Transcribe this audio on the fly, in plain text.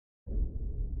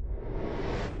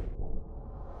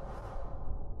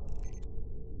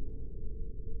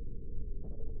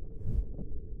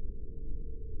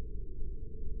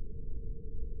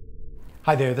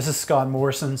Hi there, this is Scott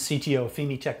Morrison, CTO of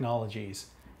PHEMI Technologies,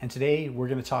 and today we're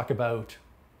going to talk about,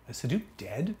 is Hadoop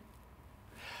dead?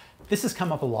 This has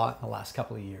come up a lot in the last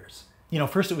couple of years.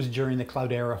 First it was during the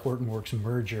Cloudera-Hortonworks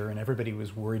merger and everybody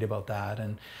was worried about that,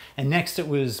 and next it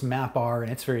was MapR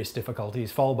and its various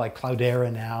difficulties, followed by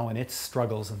Cloudera now and its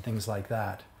struggles and things like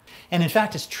that. And in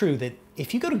fact, it's true that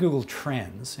if you go to Google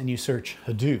Trends and you search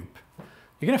Hadoop,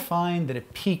 you're going to find that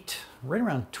it peaked right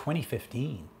around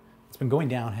 2015. It's been going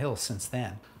downhill since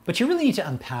then. But you really need to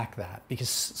unpack that because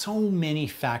so many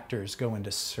factors go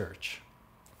into search.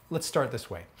 Let's start this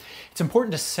way. It's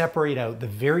important to separate out the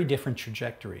very different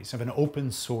trajectories of an open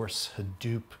source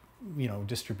Hadoop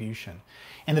distribution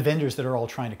and the vendors that are all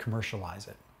trying to commercialize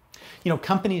it.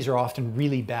 Companies are often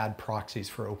really bad proxies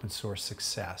for open source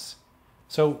success.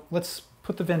 So let's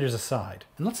put the vendors aside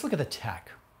and let's look at the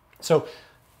tech. So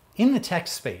in the tech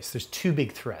space, there's two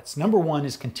big threats. Number one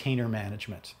is container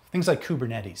management, things like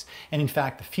Kubernetes, and in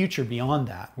fact, the future beyond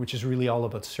that, which is really all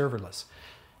about serverless.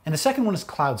 And the second one is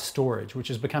cloud storage, which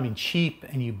is becoming cheap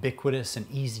and ubiquitous and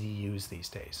easy to use these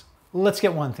days. Let's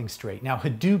get one thing straight. Now,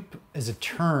 Hadoop as a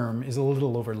term is a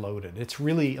little overloaded. It's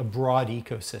really a broad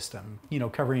ecosystem,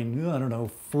 covering,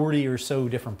 40 or so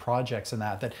different projects and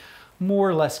that more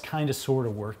or less kind of sort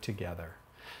of work together.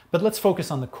 But let's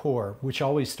focus on the core, which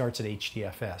always starts at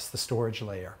HDFS, the storage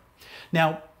layer.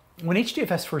 Now, when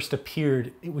HDFS first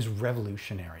appeared, it was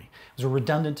revolutionary. It was a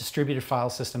redundant distributed file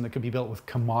system that could be built with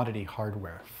commodity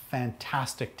hardware.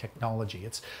 Fantastic technology.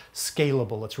 It's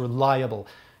scalable, it's reliable,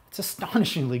 it's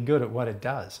astonishingly good at what it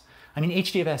does.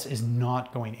 HDFS is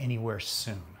not going anywhere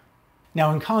soon.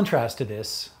 Now, in contrast to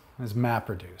this, is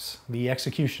MapReduce, the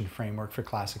execution framework for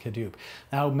classic Hadoop.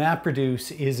 Now,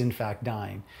 MapReduce is in fact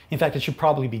dying. In fact, it should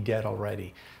probably be dead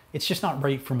already. It's just not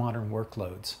right for modern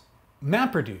workloads.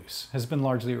 MapReduce has been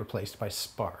largely replaced by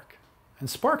Spark. And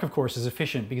Spark, of course, is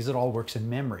efficient because it all works in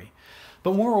memory.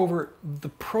 But moreover, the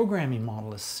programming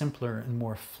model is simpler and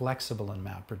more flexible in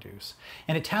MapReduce.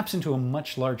 And it taps into a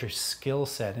much larger skill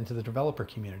set into the developer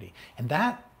community. And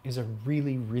that is a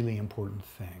really, really important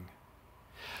thing.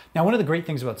 Now, one of the great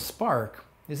things about Spark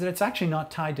is that it's actually not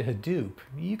tied to Hadoop.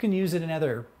 You can use it in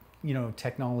other,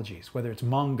 technologies, whether it's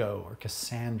Mongo or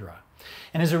Cassandra.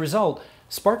 And as a result,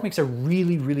 Spark makes a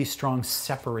really, really strong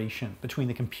separation between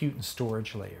the compute and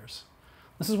storage layers.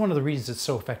 This is one of the reasons it's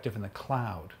so effective in the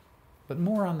cloud, but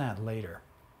more on that later.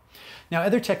 Now,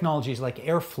 other technologies like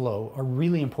Airflow are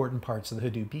really important parts of the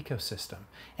Hadoop ecosystem.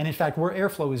 And in fact, where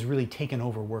Airflow has really taken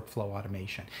over workflow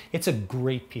automation. It's a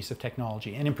great piece of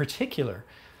technology, and in particular,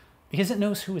 because it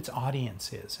knows who its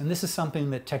audience is. And this is something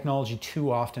that technology too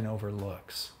often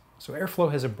overlooks. So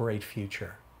Airflow has a bright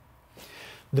future.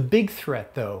 The big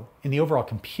threat, though, in the overall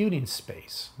computing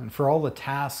space, and for all the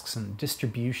tasks and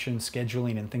distribution,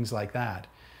 scheduling, and things like that,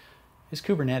 is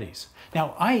Kubernetes.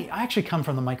 Now, I actually come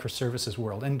from the microservices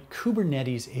world, and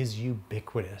Kubernetes is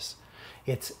ubiquitous.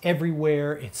 It's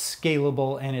everywhere, it's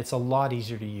scalable, and it's a lot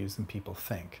easier to use than people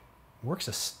think. It works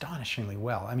astonishingly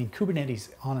well. Kubernetes,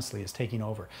 honestly, is taking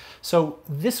over. So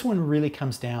this one really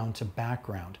comes down to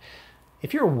background.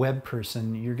 If you're a web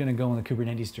person, you're going to go in the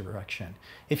Kubernetes direction.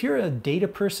 If you're a data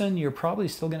person, you're probably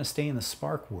still going to stay in the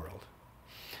Spark world.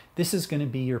 This is going to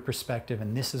be your perspective,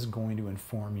 and this is going to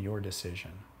inform your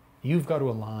decision. You've got to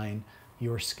align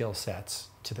your skill sets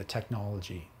to the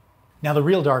technology. Now, the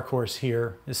real dark horse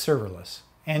here is serverless,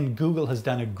 and Google has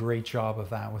done a great job of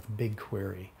that with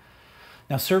BigQuery.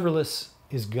 Now, serverless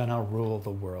is gonna rule the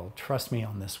world. Trust me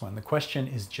on this one. The question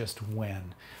is just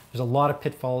when. There's a lot of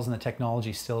pitfalls in the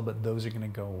technology still, but those are gonna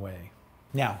go away.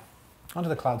 Now, onto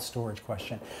the cloud storage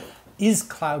question. Is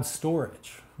cloud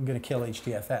storage gonna kill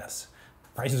HDFS?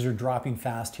 Prices are dropping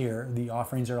fast here, the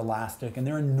offerings are elastic, and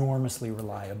they're enormously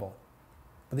reliable.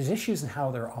 But there's issues in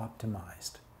how they're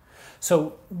optimized.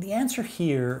 So the answer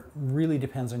here really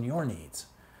depends on your needs.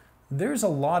 There's a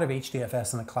lot of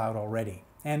HDFS in the cloud already,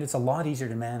 and it's a lot easier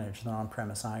to manage than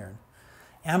on-premise iron.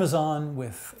 Amazon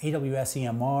with AWS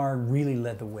EMR really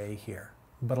led the way here,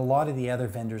 but a lot of the other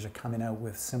vendors are coming out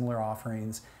with similar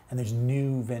offerings, and there's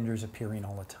new vendors appearing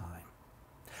all the time.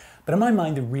 But in my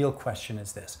mind, the real question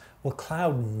is this: will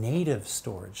cloud-native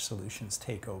storage solutions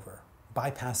take over,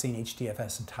 bypassing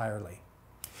HDFS entirely?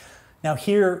 Now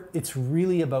here, it's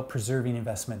really about preserving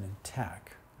investment in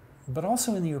tech, but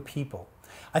also in your people.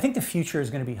 I think the future is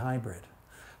going to be hybrid.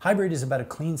 Hybrid is about a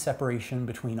clean separation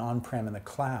between on-prem and the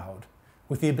cloud,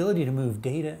 with the ability to move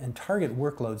data and target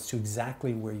workloads to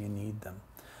exactly where you need them.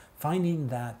 Finding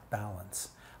that balance,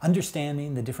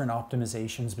 understanding the different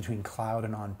optimizations between cloud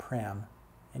and on-prem,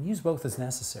 and use both as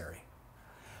necessary.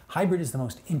 Hybrid is the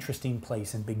most interesting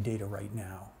place in big data right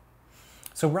now.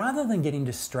 So rather than getting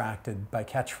distracted by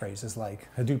catchphrases like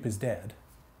Hadoop is dead,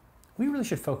 we really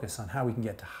should focus on how we can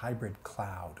get to hybrid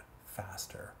cloud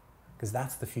faster, because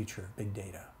that's the future of big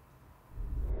data.